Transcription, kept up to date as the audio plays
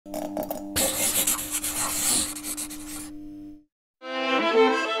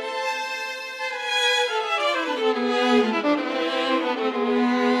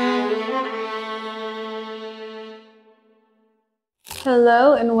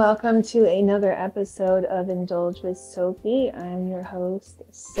Hello and welcome to another episode of Indulge with Sophie. I'm your host,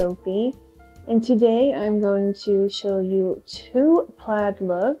 Sophie, and today I'm going to show you two plaid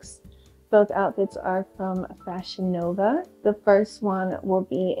looks. Both outfits are from Fashion Nova. The first one will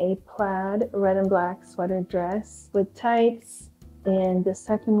be a plaid red and black sweater dress with tights, and the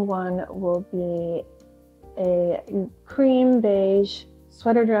second one will be a cream beige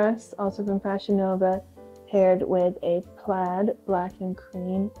sweater dress, also from Fashion Nova, paired with a plaid black and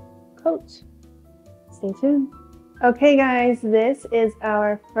cream coat. Stay tuned. Okay guys, this is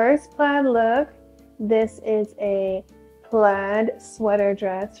our first plaid look. This is a plaid sweater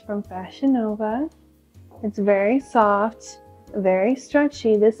dress from Fashion Nova. It's very soft, very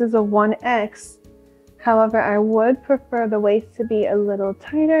stretchy. This is a 1X. However, I would prefer the waist to be a little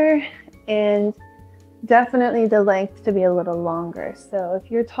tighter and definitely the length to be a little longer. So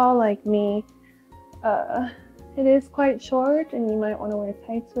if you're tall like me, it is quite short and you might want to wear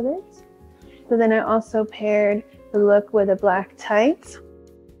tights with it. So then I also paired the look with a black tights.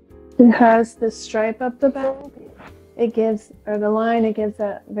 It has the stripe up the back. It gives, or the line, it gives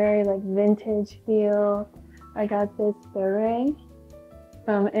that very like vintage feel. I got this beret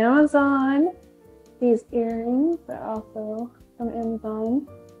from Amazon. These earrings are also from Amazon.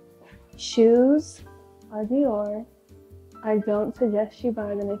 Shoes are Dior. I don't suggest you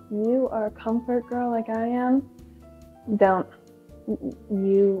buy them. If you are a comfort girl like I am, don't.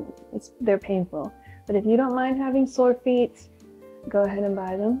 They're painful. But if you don't mind having sore feet, go ahead and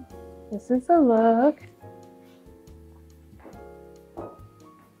buy them. This is the look.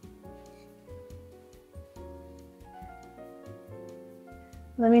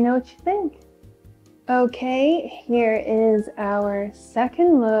 Let me know what you think. Okay, here is our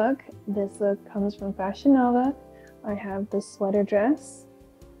second look. This look comes from Fashion Nova. I have the sweater dress.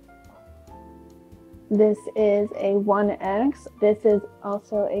 This is a 1X. This is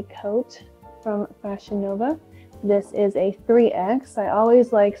also a coat from Fashion Nova. This is a 3X. I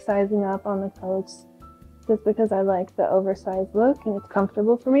always like sizing up on the coats just because I like the oversized look and it's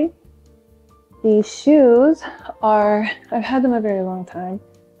comfortable for me. These shoes are, I've had them a very long time,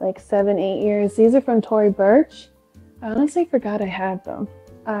 like 7-8 years. These are from Tory Burch. I honestly forgot I had them.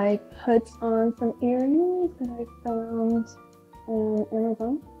 I put on some earrings that I found on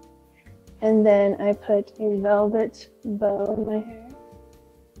Amazon. And then I put a velvet bow in my hair.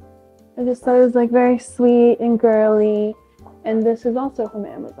 I just thought it was like very sweet and girly. And this is also from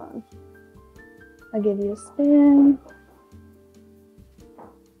Amazon. I'll give you a spin.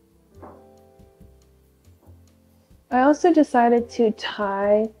 I also decided to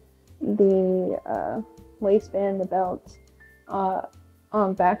tie the waistband, the belt,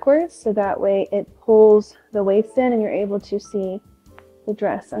 on backwards, so that way it pulls the waist in and you're able to see the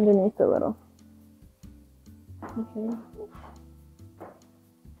dress underneath a little. Okay.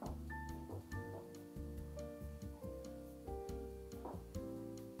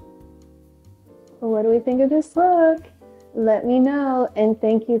 So what do we think of this look? Let me know, and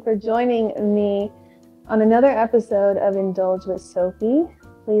thank you for joining me on another episode of Indulge with Sophie.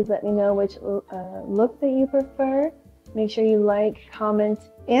 Please let me know which look that you prefer. Make sure you like, comment,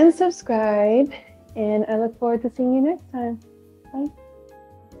 and subscribe. And I look forward to seeing you next time. Bye.